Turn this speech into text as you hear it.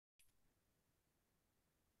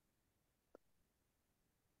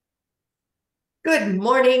Good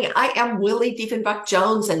morning. I am Willie Diefenbach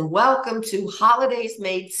Jones, and welcome to Holidays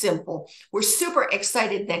Made Simple. We're super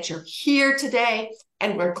excited that you're here today,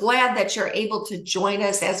 and we're glad that you're able to join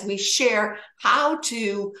us as we share how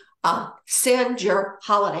to send your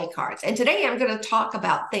holiday cards. And today I'm going to talk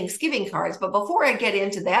about Thanksgiving cards. But before I get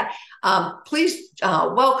into that, please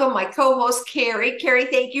welcome my co-host, Carrie. Carrie,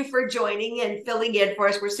 thank you for joining and filling in for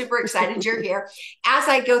us. We're super excited you're here. As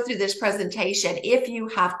I go through this presentation, if you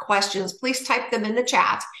have questions, please type them in the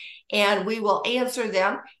chat and we will answer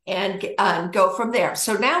them and go from there.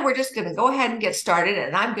 So now we're just going to go ahead and get started,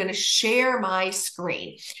 and I'm going to share my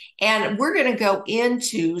screen. And we're going to go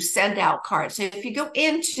into send out cards. So if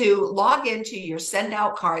you log into your send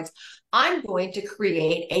out cards, I'm going to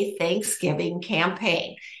create a Thanksgiving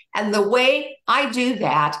campaign. And the way I do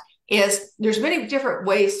that is there's many different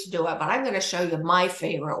ways to do it, but I'm going to show you my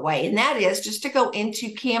favorite way. And that is just to go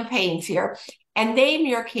into campaigns here and name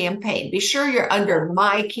your campaign. Be sure you're under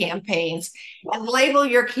my campaigns and label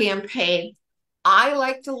your campaign. I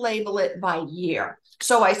like to label it by year.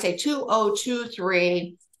 So I say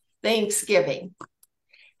 2023 Thanksgiving.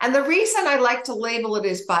 And the reason I like to label it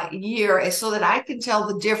as by year is so that I can tell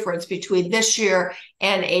the difference between this year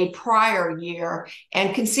and a prior year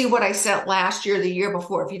and can see what I sent last year, the year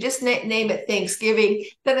before. If you just name it Thanksgiving,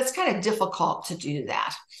 then it's kind of difficult to do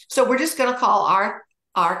that. So we're just going to call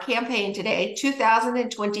our campaign today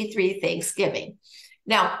 2023 Thanksgiving.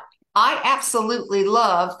 Now, I absolutely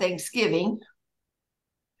love Thanksgiving.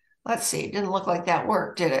 Let's see, it didn't look like that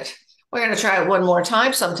worked, did it? We're going to try it one more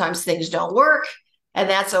time. Sometimes things don't work, and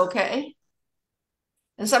that's okay.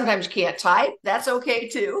 And sometimes you can't type. That's okay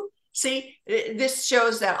too. See, this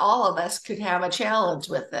shows that all of us could have a challenge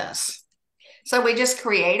with this. So we just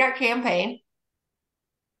create our campaign,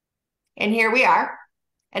 and here we are.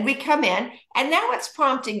 And we come in, and now it's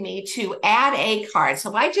prompting me to add a card.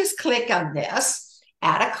 So I just click on this,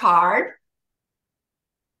 add a card,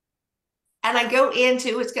 and I go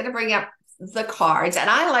into, it's going to bring up the cards. And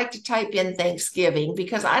I like to type in Thanksgiving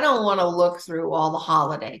because I don't want to look through all the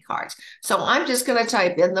holiday cards. So I'm just going to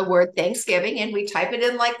type in the word Thanksgiving, and we type it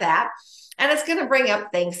in like that. And it's going to bring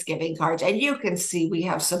up Thanksgiving cards. And you can see we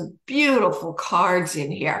have some beautiful cards in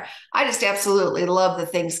here. I just absolutely love the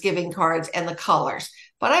Thanksgiving cards and the colors.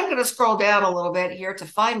 But I'm going to scroll down a little bit here to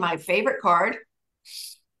find my favorite card,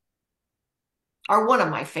 or one of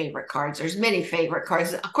my favorite cards. There's many favorite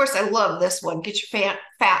cards. Of course, I love this one. Get your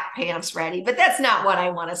fat pants ready. But that's not what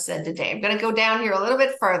I want to send today. I'm going to go down here a little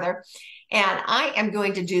bit further. And I am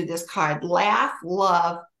going to do this card, Laugh,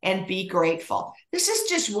 Love, and Be Grateful. This is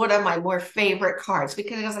just one of my more favorite cards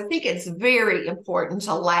because I think it's very important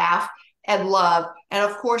to laugh and love. And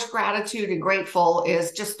of course, gratitude and grateful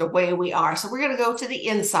is just the way we are. So we're going to go to the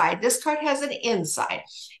inside. This card has an inside.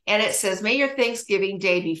 And it says, may your Thanksgiving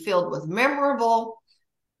day be filled with memorable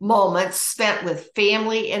moments spent with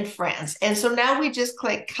family and friends. And so now we just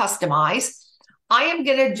click customize. I am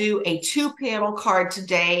going to do a 2-panel card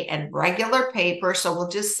today and regular paper. So we'll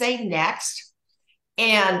just say next.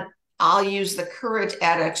 And I'll use the current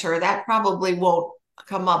editor. That probably won't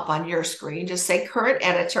come up on your screen. Just say current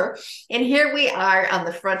editor. And here we are on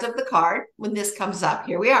the front of the card. When this comes up,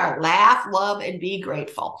 here we are, laugh, love, and be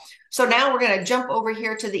grateful. So now we're going to jump over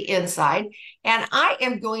here to the inside, and I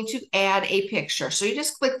am going to add a picture. So you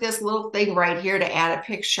just click this little thing right here to add a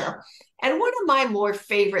picture. And one of my more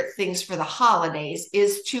favorite things for the holidays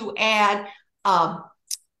is to add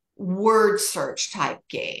word search type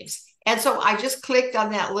games. And so I just clicked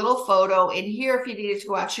on that little photo. And here, if you needed to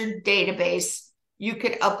go out your database, you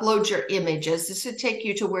could upload your images. This would take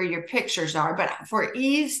you to where your pictures are. But for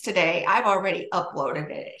ease today, I've already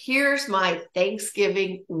uploaded it. Here's my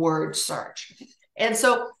Thanksgiving word search. And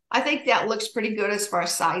so I think that looks pretty good as far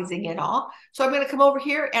as sizing and all. So I'm going to come over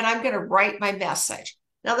here and I'm going to write my message.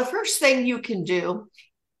 Now, the first thing you can do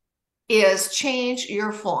is change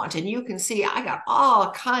your font. And you can see I got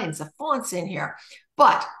all kinds of fonts in here.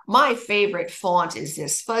 But my favorite font is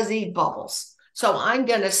this Fuzzy Bubbles. So I'm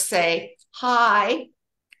going to say hi,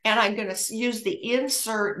 and I'm going to use the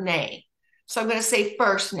insert name. So I'm going to say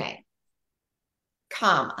first name,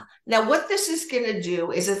 comma. Now, what this is going to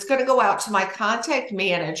do is it's going to go out to my contact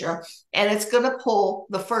manager, and it's going to pull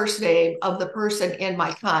the first name of the person in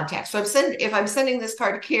my contact. So if I'm sending this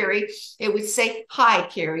card to Carrie, it would say, hi,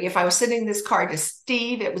 Carrie. If I was sending this card to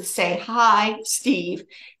Steve, it would say, hi, Steve,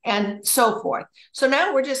 and so forth. So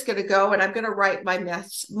now we're just going to go, and I'm going to write my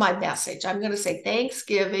message. I'm going to say,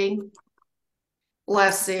 Thanksgiving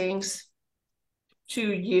blessings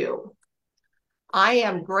to you. I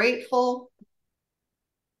am grateful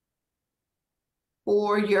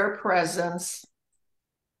for your presence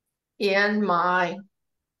in my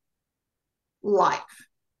life.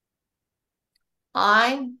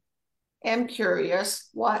 I am curious,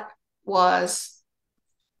 what was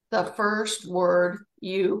the first word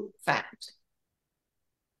you found?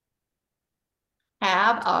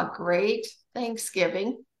 Have a great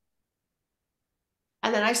Thanksgiving.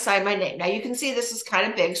 And then I sign my name. Now you can see this is kind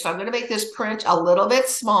of big, so I'm going to make this print a little bit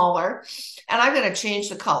smaller, and I'm going to change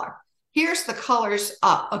the color. Here's the colors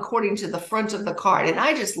according to the front of the card, and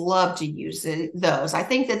I just love to use those. I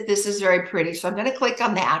think that this is very pretty, so I'm going to click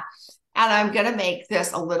on that, and I'm going to make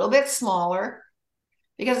this a little bit smaller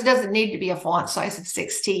because it doesn't need to be a font size of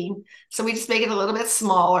 16. So we just make it a little bit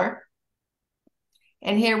smaller.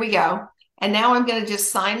 And here we go. And now I'm going to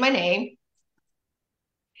just sign my name.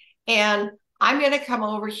 And I'm going to come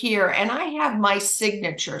over here, and I have my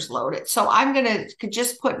signatures loaded. So I'm going to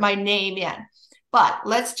just put my name in. But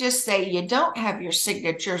let's just say you don't have your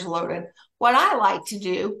signatures loaded. What I like to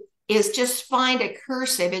do is just find a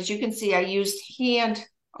cursive. As you can see, I used hand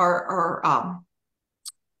or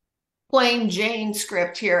plain Jane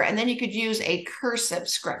script here, and then you could use a cursive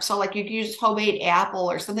script. So like you'd use homemade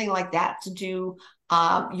apple or something like that to do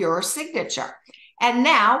your signature. And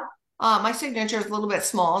now my signature is a little bit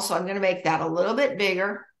small, so I'm going to make that a little bit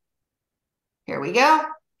bigger. Here we go.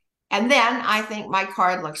 And then I think my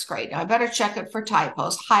card looks great. Now I better check it for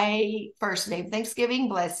typos. Hi, first name, Thanksgiving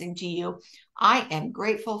blessing to you. I am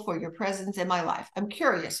grateful for your presence in my life. I'm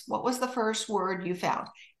curious, what was the first word you found?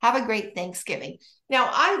 Have a great Thanksgiving. Now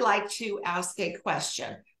I like to ask a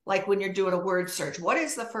question, like when you're doing a word search, what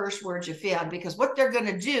is the first word you found? Because what they're going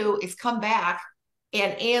to do is come back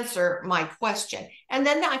and answer my question. And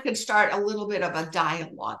then I can start a little bit of a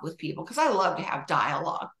dialogue with people because I love to have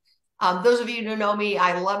dialogue. Those of you who know me,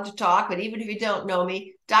 I love to talk, but even if you don't know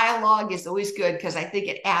me, dialogue is always good because I think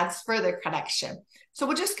it adds further connection. So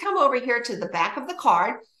we'll just come over here to the back of the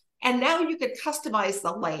card, and now you could customize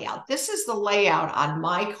the layout. This is the layout on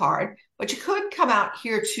my card, but you could come out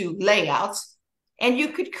here to layouts, and you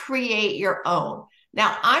could create your own.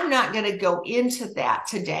 Now, I'm not going to go into that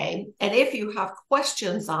today. And if you have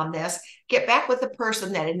questions on this, get back with the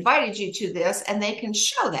person that invited you to this, and they can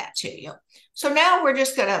show that to you. So now we're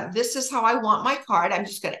just going to, this is how I want my card. I'm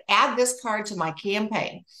just going to add this card to my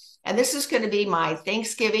campaign. And this is going to be my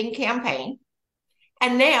Thanksgiving campaign.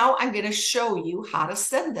 And now I'm going to show you how to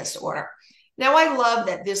send this order. Now I love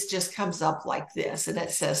that this just comes up like this, and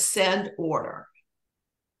it says send order.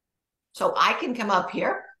 So I can come up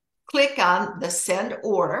here, click on the send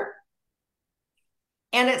order,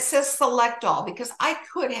 and it says select all because I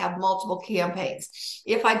could have multiple campaigns.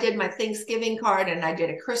 If I did my Thanksgiving card and I did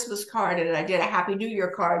a Christmas card and I did a Happy New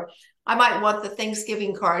Year card, I might want the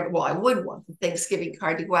Thanksgiving card. Well, I would want the Thanksgiving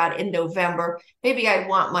card to go out in November. Maybe I'd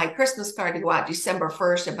want my Christmas card to go out December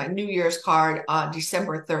 1st and my New Year's card on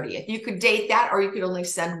December 30th. You could date that, or you could only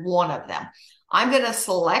send one of them. I'm going to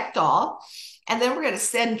select all, and then we're going to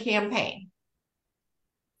send campaign.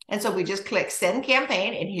 And so we just click send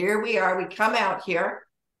campaign, and here we are. We come out here,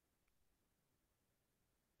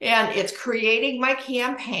 and it's creating my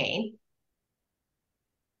campaign.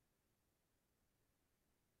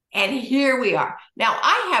 And here we are. Now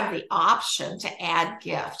I have the option to add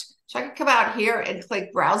gift. So I can come out here and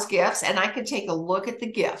click browse gifts, and I can take a look at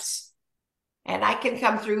the gifts. And I can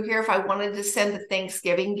come through here. If I wanted to send a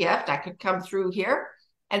Thanksgiving gift, I could come through here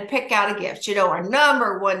and pick out a gift. You know, our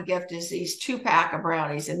number one gift is these 2-pack of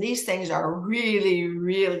brownies, and these things are really,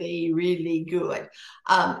 really, really good.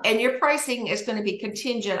 And your pricing is going to be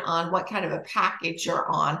contingent on what kind of a package you're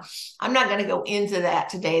on. I'm not going to go into that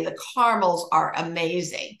today. The caramels are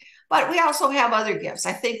amazing, but we also have other gifts.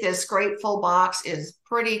 I think this grateful box is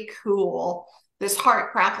pretty cool. This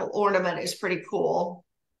heart crackle ornament is pretty cool.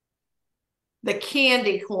 The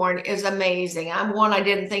candy corn is amazing. I'm one, I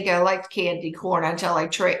didn't think I liked candy corn until I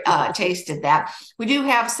tasted that. We do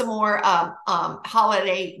have some more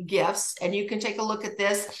holiday gifts, and you can take a look at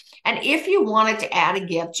this. And if you wanted to add a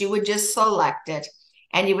gift, you would just select it,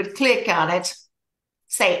 and you would click on it,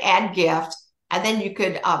 say add gift, and then you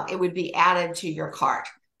could, it would be added to your cart.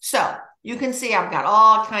 So you can see I've got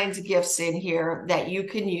all kinds of gifts in here that you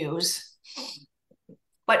can use.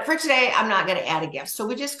 But for today, I'm not going to add a gift. So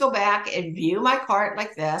we just go back and view my cart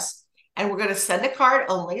like this, and we're going to send a card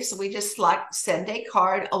only. So we just select send a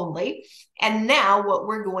card only. And now what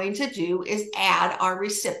we're going to do is add our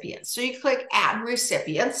recipients. So you click add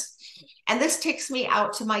recipients, and this takes me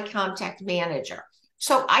out to my contact manager.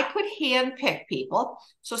 So I could hand pick people.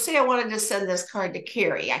 So say I wanted to send this card to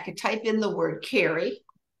Carrie. I could type in the word Carrie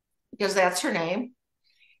because that's her name.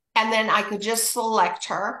 And then I could just select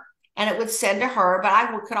her, and it would send to her, but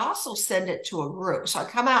I could also send it to a group. So I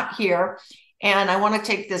come out here, And I want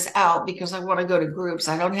to take this out because I want to go to groups.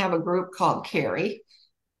 I don't have a group called Carrie.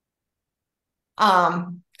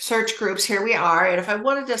 Search groups, here we are. And if I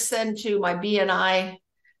wanted to send to my BNI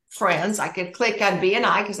friends, I could click on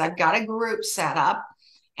BNI because I've got a group set up.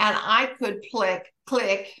 And I could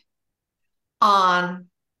click on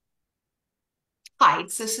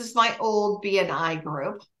Heights. This is my old BNI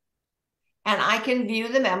group. And I can view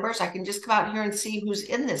the members. I can just come out here and see who's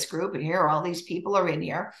in this group. And here, all these people are in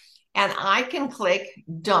here. And I can click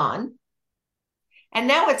Done. And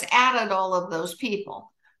now it's added all of those people.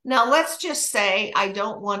 Now, let's just say I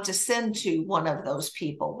don't want to send to one of those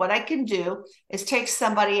people. What I can do is take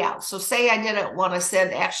somebody out. So say I didn't want to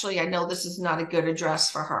send, actually, I know this is not a good address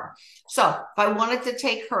for her. So if I wanted to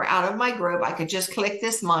take her out of my group, I could just click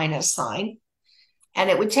this minus sign and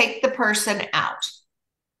it would take the person out.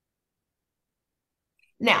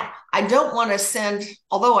 Now, I don't want to send,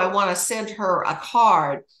 although I want to send her a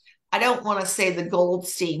card, I don't want to say the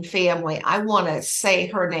Goldstein family. I want to say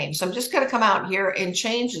her name. So I'm just going to come out here and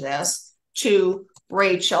change this to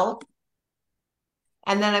Rachel.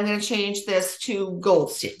 And then I'm going to change this to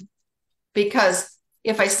Goldstein. Because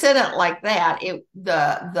if I send it like that,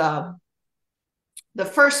 the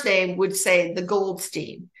first name would say the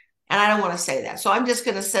Goldstein. And I don't want to say that. So I'm just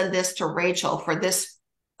going to send this to Rachel for this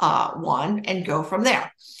one and go from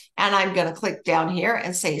there. And I'm going to click down here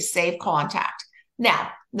and say save contact.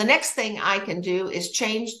 Now, the next thing I can do is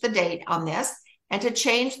change the date on this. And to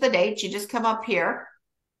change the date, you just come up here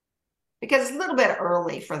because it's a little bit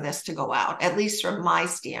early for this to go out, at least from my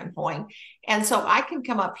standpoint. And so I can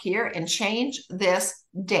come up here and change this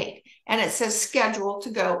date. And it says schedule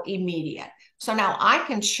to go immediate. So now I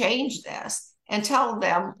can change this and tell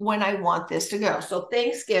them when I want this to go. So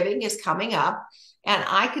Thanksgiving is coming up. And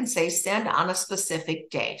I can say send on a specific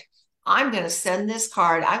date. I'm going to send this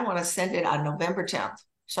card. I want to send it on November 10th.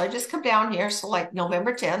 So I just come down here, select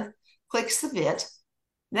November 10th, click submit.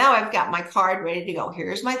 Now I've got my card ready to go.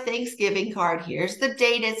 Here's my Thanksgiving card. Here's the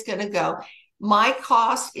date it's going to go. My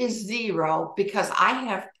cost is $0 because I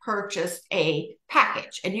have purchased a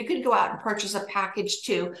package. And you can go out and purchase a package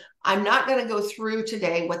too. I'm not going to go through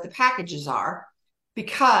today what the packages are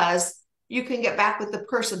because you can get back with the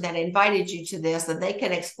person that invited you to this and they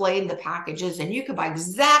can explain the packages and you can buy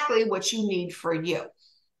exactly what you need for you.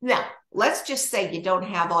 Now, let's just say you don't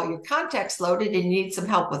have all your contacts loaded and you need some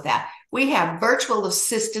help with that. We have virtual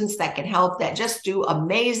assistants that can help that just do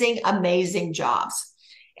amazing, amazing jobs.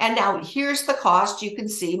 And now here's the cost. You can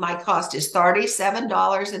see my cost is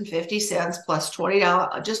 $37.50 plus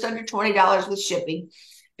 $20, just under $20 with shipping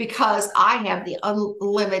because I have the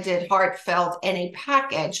unlimited heartfelt any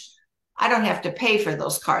package. I don't have to pay for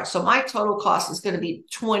those cards. So my total cost is going to be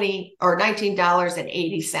 $20 or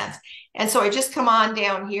 $19.80. And so I just come on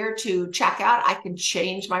down here to checkout. I can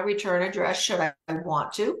change my return address should I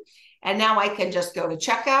want to. And now I can just go to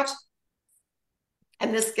checkout.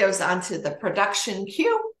 And this goes on to the production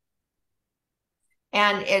queue.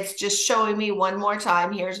 And it's just showing me one more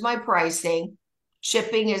time. Here's my pricing.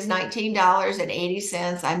 Shipping is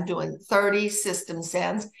 $19.80. I'm doing 30 system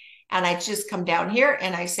sends. And I just come down here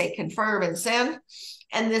and I say confirm and send.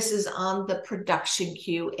 And this is on the production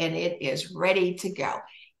queue and it is ready to go.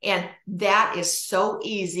 And that is so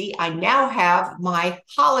easy. I now have my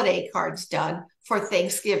holiday cards done for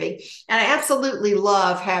Thanksgiving. And I absolutely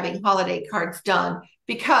love having holiday cards done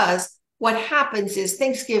because what happens is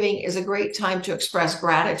Thanksgiving is a great time to express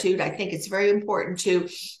gratitude. I think it's very important to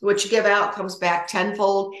what you give out comes back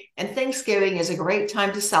tenfold. And Thanksgiving is a great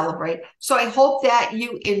time to celebrate. So I hope that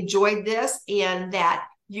you enjoyed this and that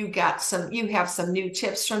you have some new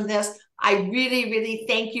tips from this. I really, really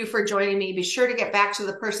thank you for joining me. Be sure to get back to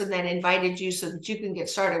the person that invited you so that you can get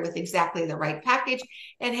started with exactly the right package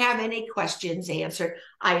and have any questions answered.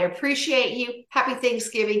 I appreciate you. Happy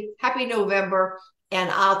Thanksgiving. Happy November. And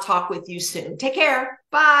I'll talk with you soon. Take care.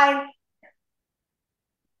 Bye.